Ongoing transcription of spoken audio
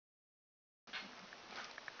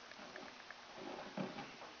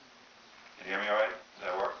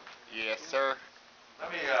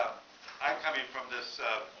this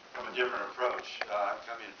from a different approach. I'm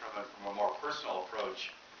coming from a more personal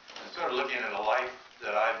approach and sort of looking at a life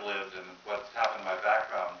that I've lived and what's happened in my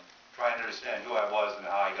background, trying to understand who I was and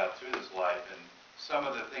how I got through this life and some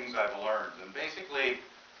of the things I've learned. And basically,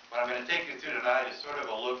 what I'm going to take you through tonight is sort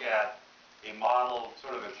of a look at a model,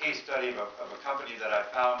 sort of a case study of a company that I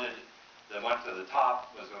founded that went to the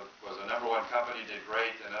top, was a #1 company, did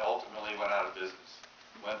great, and then ultimately went out of business.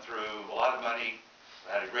 Went through a lot of money,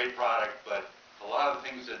 had a great product, but a lot of the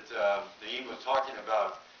things that Eve was talking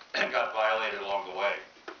about got violated along the way.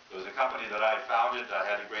 It was a company that I founded. I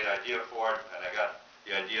had a great idea for it, and I got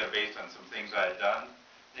the idea based on some things I had done.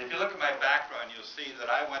 And if you look at my background, you'll see that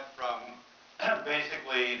I went from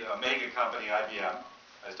basically a mega company, IBM.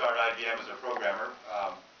 I started IBM as a programmer.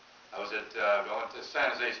 I went to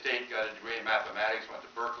San Jose State, got a degree in mathematics, went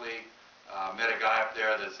to Berkeley, met a guy up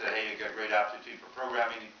there that said, hey, you got great aptitude for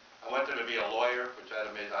programming. I went there to be a lawyer, which I'd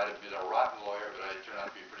have been a rotten lawyer, but I turned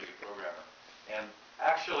out to be a pretty good programmer. And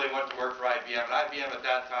actually went to work for IBM, and IBM at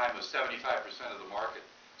that time was 75% of the market.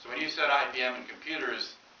 So when you said IBM and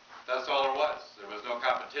computers, that's all there was. There was no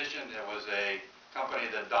competition. It was a company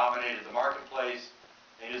that dominated the marketplace.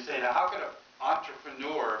 And you say, now how could an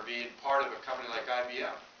entrepreneur be part of a company like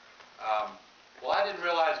IBM? Well, I didn't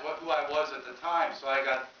realize who I was at the time, so I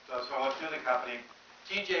went through the company.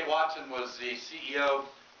 T.J. Watson was the CEO.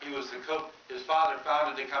 He was his father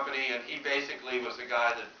founded the company, and he basically was the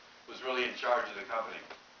guy that was really in charge of the company.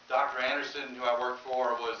 Dr. Anderson, who I worked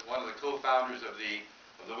for, was one of the co-founders of the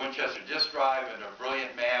Winchester disk drive, and a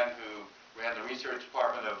brilliant man who ran the research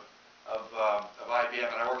department of IBM.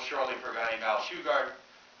 And I worked shortly for a guy named Al Shugart,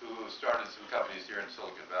 who started some companies here in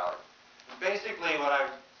Silicon Valley. And basically, what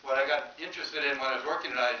I got interested in when I was working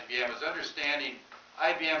at IBM was understanding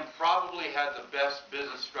IBM probably had the best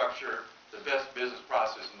business structure, the best business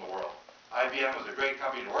process in the world. IBM was a great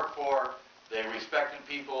company to work for. They respected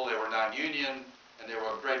people, they were non-union, and they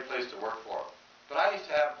were a great place to work for. But I used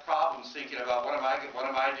to have problems thinking about what am I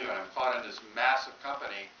doing? I'm caught in this massive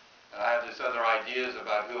company, and I have these other ideas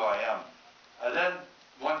about who I am. I then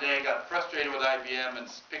one day got frustrated with IBM and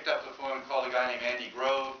picked up the phone and called a guy named Andy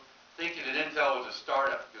Grove, thinking that Intel was a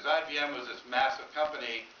startup, because IBM was this massive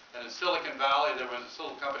company, and in Silicon Valley there was this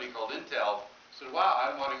little company called Intel. I said, wow,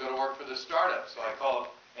 I want to go to work for this startup. So I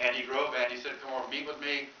called Andy Grove. Andy said, come over and meet with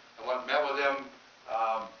me. I went and met with him.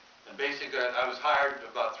 And basically, I was hired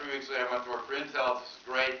about 3 weeks later. I went to work for Intel. This is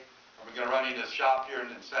great. I'm going to run this shop here in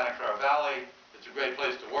Santa Clara Valley. It's a great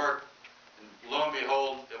place to work. And lo and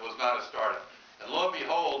behold, it was not a startup. And lo and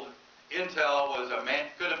behold, Intel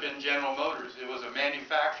could have been General Motors. It was a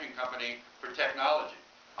manufacturing company for technology.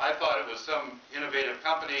 I thought it was some innovative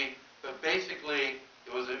company, but basically,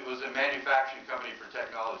 it was a manufacturing company for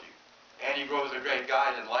technology. Andy Grove was a great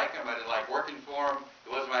guy. I didn't like him. I didn't like working for him. He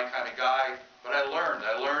wasn't my kind of guy. But I learned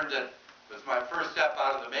that it was my first step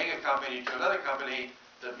out of the mega company to another company,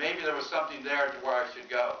 that maybe there was something there to where I should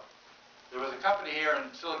go. There was a company here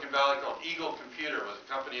in Silicon Valley called Eagle Computer. It was a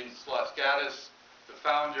company in Los Gatos. The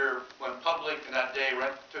founder went public, and that day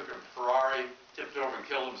took a Ferrari, tipped over, and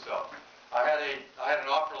killed himself. I had an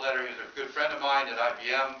offer letter. He was a good friend of mine at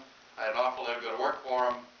IBM. I had an offer letter to go to work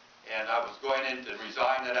for him, and I was going in to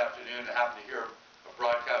resign that afternoon. I happened to hear a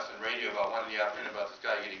broadcast on radio about 1 in the afternoon about this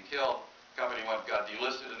guy getting killed. The company got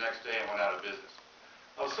delisted the next day and went out of business.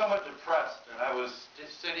 I was somewhat depressed, and I was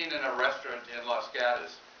just sitting in a restaurant in Los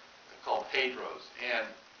Gatos called Pedro's. And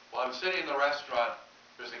while I'm sitting in the restaurant,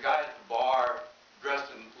 there's a guy at the bar dressed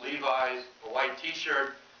in Levi's, a white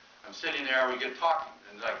T-shirt. I'm sitting there, and we get talking,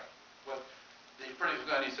 and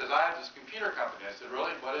he says, I have this computer company. I said,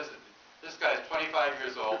 really? What is it? This guy's 25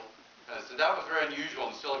 years old. And I said, that was very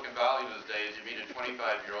unusual in Silicon Valley in those days. You meet a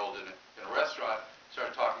 25-year-old in a restaurant,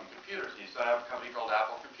 started talking computers. He said, I have a company called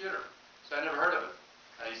Apple Computer. So I never heard of it.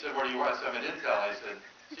 And he said, where do you work? I said, I'm at Intel. I said,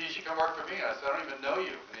 so you should come work for me. I said, I don't even know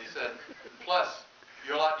you. And he said, plus,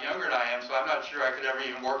 you're a lot younger than I am, so I'm not sure I could ever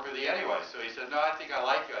even work with you anyway. So he said, no, I think I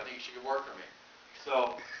like you. I think you should come work for me.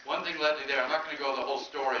 So one thing led me there. I'm not going to go the whole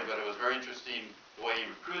story, but it was very interesting the way he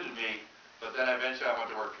recruited me. But then eventually I went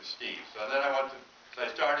to work for Steve. So then I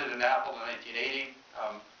started in Apple in 1980.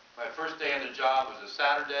 My first day in the job was a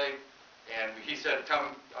Saturday, and he said,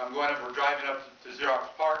 come, we're driving up to Xerox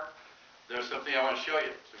Park. There's something I want to show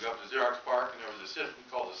you. So we go up to Xerox Park, and there was a system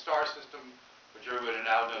called the STAR system, which everybody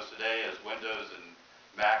now knows today as Windows and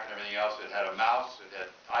Mac and everything else. It had a mouse, it had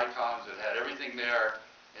icons, it had everything there,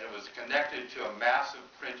 and it was connected to a massive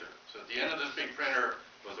printer. So at the end of this big printer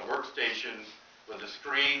was a workstation with a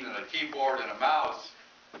screen and a keyboard and a mouse,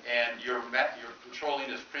 and you're controlling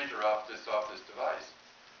this printer off this device.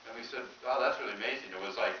 And we said, wow, that's really amazing. It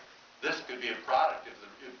was like this could be a product. It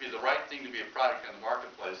would be the right thing to be a product in the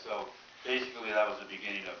marketplace. So basically that was the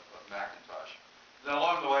beginning of Macintosh. Then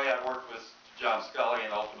along the way I worked with John Scully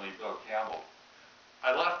and ultimately Bill Campbell.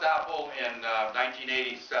 I left Apple in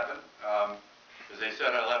 1987. As they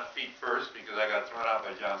said, I left feet first because I got thrown out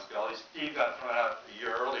by John Scully. Steve got thrown out a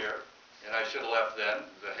year earlier, and I should have left then.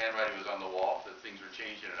 The handwriting was on the wall that things were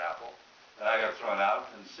changing at Apple. And I got thrown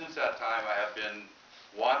out, and since that time I have been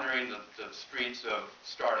wandering the streets of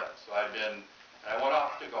startups. So I went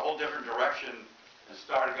off, took a whole different direction, and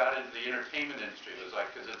got into the entertainment industry. It was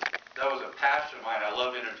like, that was a passion of mine. I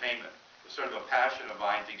love entertainment. It was sort of a passion of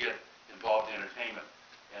mine to get involved in entertainment.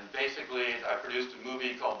 And basically, I produced a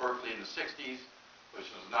movie called Berkeley in the 60s, which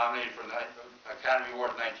was nominated for the Academy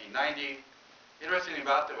Award in 1990. Interesting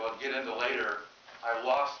about that, I'll get into later, I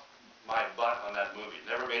lost my butt on that movie.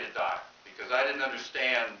 Never made it die, because I didn't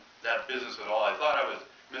understand that business at all. I thought I was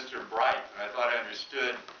Mr. Bright, and I thought I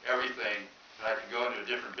understood everything, and I could go into a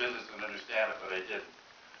different business and understand it, but I didn't.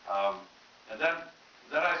 And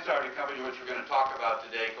then I started a company which we're going to talk about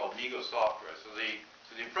today called Migo Software. So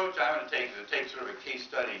the approach I'm going to take is to take sort of a case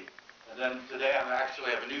study, and then today I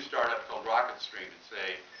actually have a new startup called RocketStream. It's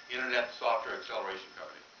a internet software acceleration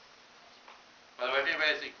company. By the way, if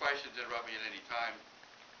anybody has any questions, interrupt me at any time.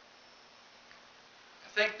 I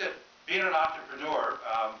think that being an entrepreneur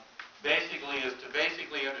basically is to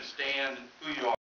understand who you are.